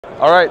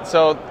All right,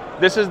 so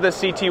this is the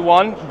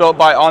CT1 built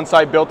by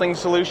On-Site Building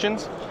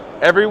Solutions.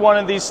 Every one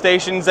of these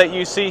stations that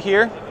you see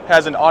here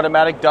has an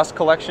automatic dust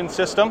collection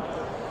system.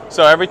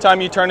 So every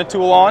time you turn a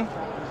tool on,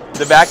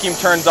 the vacuum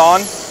turns on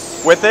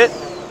with it.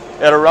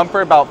 It'll run for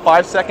about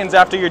 5 seconds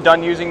after you're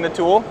done using the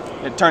tool.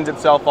 It turns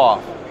itself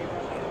off.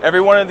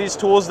 Every one of these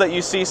tools that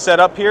you see set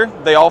up here,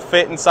 they all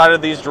fit inside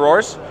of these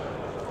drawers.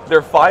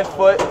 They're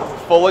 5-foot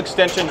full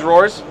extension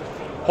drawers,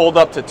 hold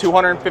up to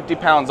 250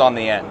 pounds on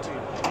the end.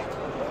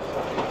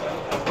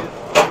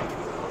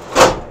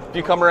 If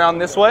you come around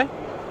this way,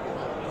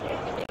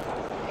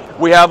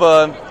 we have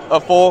a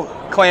full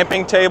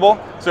clamping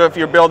table. So if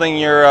you're building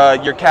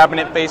your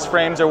cabinet face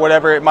frames or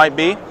whatever it might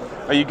be,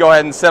 you go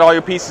ahead and set all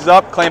your pieces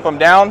up, clamp them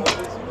down,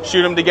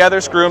 shoot them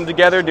together, screw them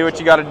together, do what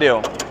you got to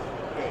do.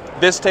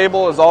 This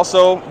table is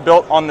also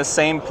built on the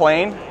same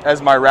plane as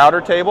my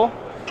router table.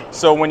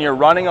 So when you're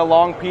running a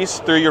long piece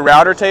through your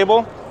router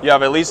table, you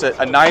have at least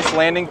a nice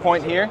landing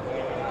point here.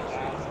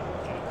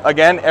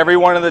 Again, every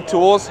one of the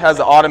tools has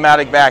an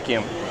automatic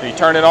vacuum. So you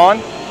turn it on,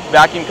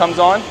 vacuum comes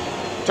on,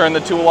 turn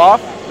the tool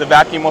off, the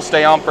vacuum will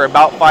stay on for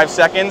about 5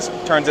 seconds,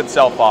 turns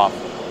itself off.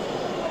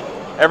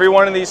 Every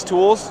one of these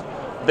tools,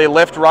 they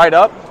lift right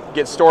up,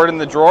 get stored in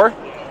the drawer,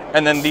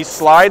 and then these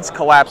slides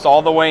collapse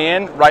all the way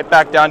in, right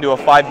back down to a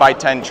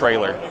 5x10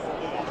 trailer.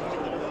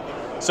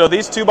 So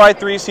these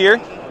 2x3s here,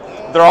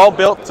 they're all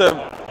built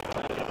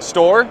to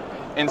store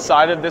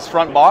inside of this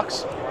front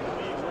box.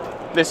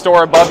 They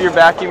store above your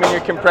vacuum and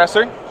your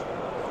compressor.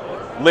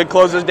 Lid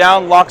closes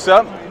down, locks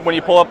up. When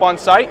you pull up on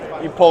site,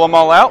 you pull them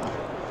all out.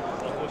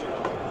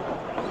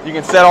 You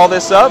can set all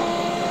this up.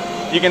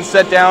 You can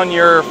set down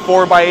your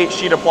 4x8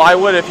 sheet of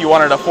plywood if you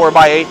wanted a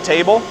 4x8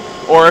 table,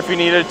 or if you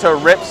needed to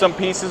rip some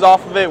pieces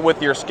off of it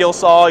with your skill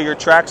saw, your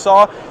track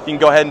saw, you can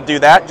go ahead and do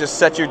that. Just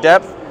set your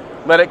depth,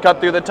 let it cut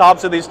through the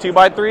tops of these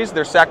 2x3s.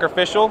 They're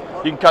sacrificial.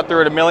 You can cut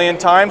through it a million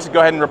times. Go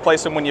ahead and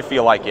replace them when you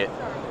feel like it.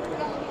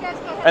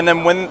 And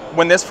then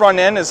when this front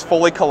end is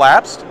fully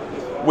collapsed,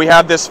 we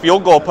have this fuel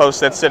goal post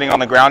that's sitting on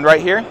the ground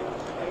right here.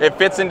 It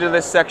fits into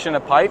this section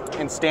of pipe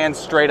and stands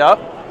straight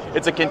up.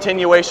 It's a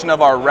continuation of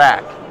our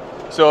rack.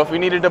 So if we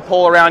needed to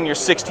pull around your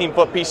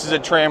 16-foot pieces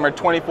of trim or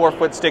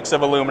 24-foot sticks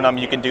of aluminum,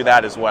 you can do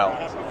that as well.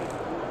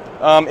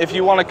 If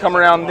you want to come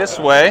around this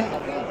way,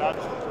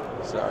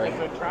 sorry,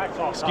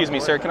 excuse me,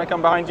 sir, can I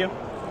come behind you?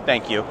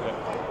 Thank you.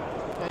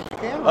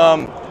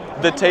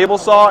 The table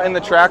saw and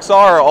the track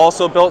saw are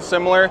also built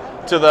similar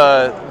to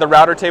the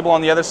router table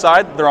on the other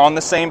side. They're on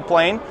the same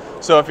plane.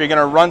 So if you're going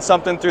to run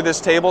something through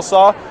this table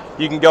saw,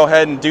 you can go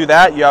ahead and do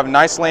that. You have a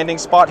nice landing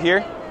spot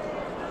here.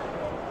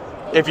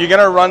 If you're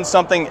going to run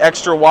something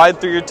extra wide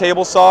through your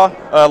table saw,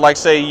 like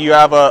say you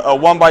have a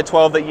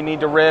 1x12 that you need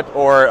to rip,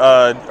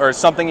 or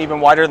something even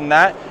wider than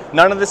that,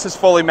 none of this is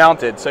fully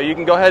mounted. So you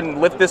can go ahead and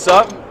lift this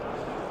up,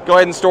 go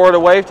ahead and store it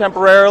away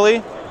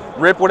temporarily,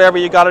 rip whatever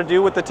you got to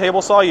do with the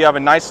table saw. You have a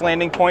nice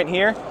landing point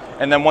here,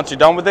 and then once you're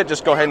done with it,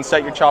 just go ahead and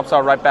set your chop saw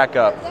right back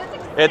up.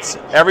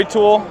 Every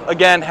tool,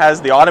 again, has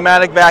the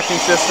automatic vacuum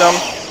system,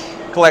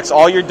 collects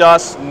all your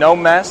dust, no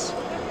mess.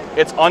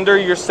 It's under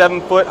your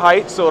 7-foot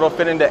height, so it'll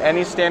fit into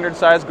any standard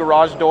size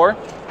garage door.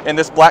 And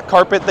this black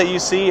carpet that you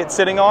see it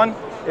sitting on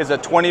is a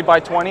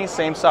 20x20,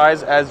 same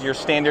size as your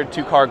standard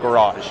 2-car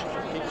garage.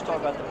 Can you just talk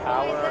about the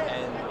power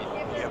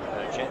and you have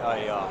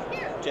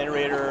a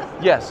generator?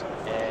 Yes.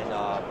 And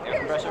air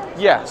compressor?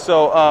 Yeah,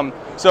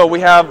 so we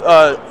have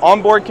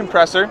onboard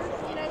compressor,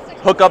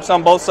 hookups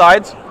on both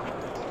sides.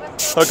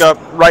 Hook up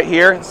right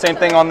here, same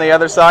thing on the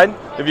other side.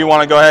 If you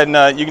want to go ahead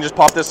and you can just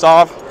pop this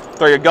off,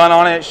 throw your gun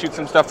on it, shoot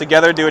some stuff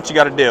together, do what you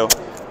got to do.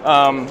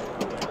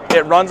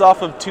 It runs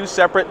off of 2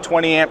 separate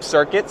 20-amp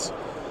circuits.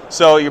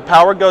 So your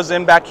power goes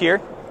in back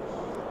here.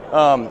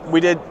 We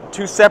did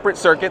 2 separate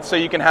circuits so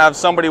you can have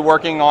somebody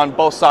working on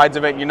both sides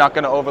of it. You're not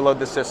going to overload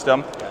the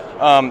system.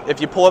 If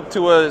you pull up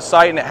to a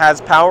site and it has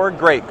power,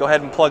 great, go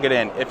ahead and plug it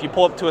in. If you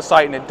pull up to a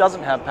site and it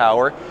doesn't have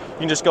power,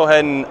 you can just go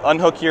ahead and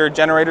unhook your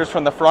generators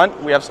from the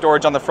front. We have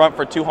storage on the front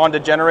for 2 Honda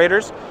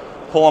generators.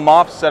 Pull them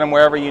off, set them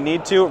wherever you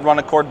need to, run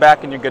a cord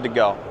back, and you're good to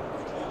go.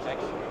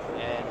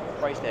 And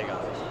price tag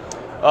on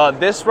this?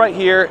 This right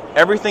here,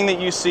 everything that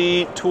you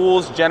see,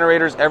 tools,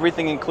 generators,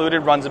 everything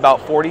included, runs about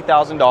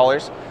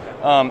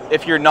 $40,000.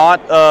 If you're not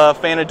a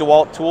fan of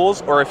DeWalt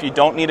tools, or if you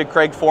don't need a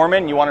Craig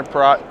Foreman, you want to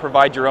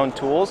provide your own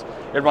tools,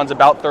 it runs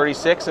about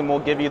 $36,000, and we'll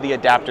give you the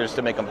adapters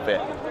to make them fit.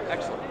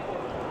 Excellent.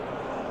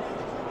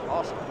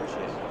 Awesome.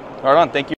 Appreciate it. Right on. Thank you.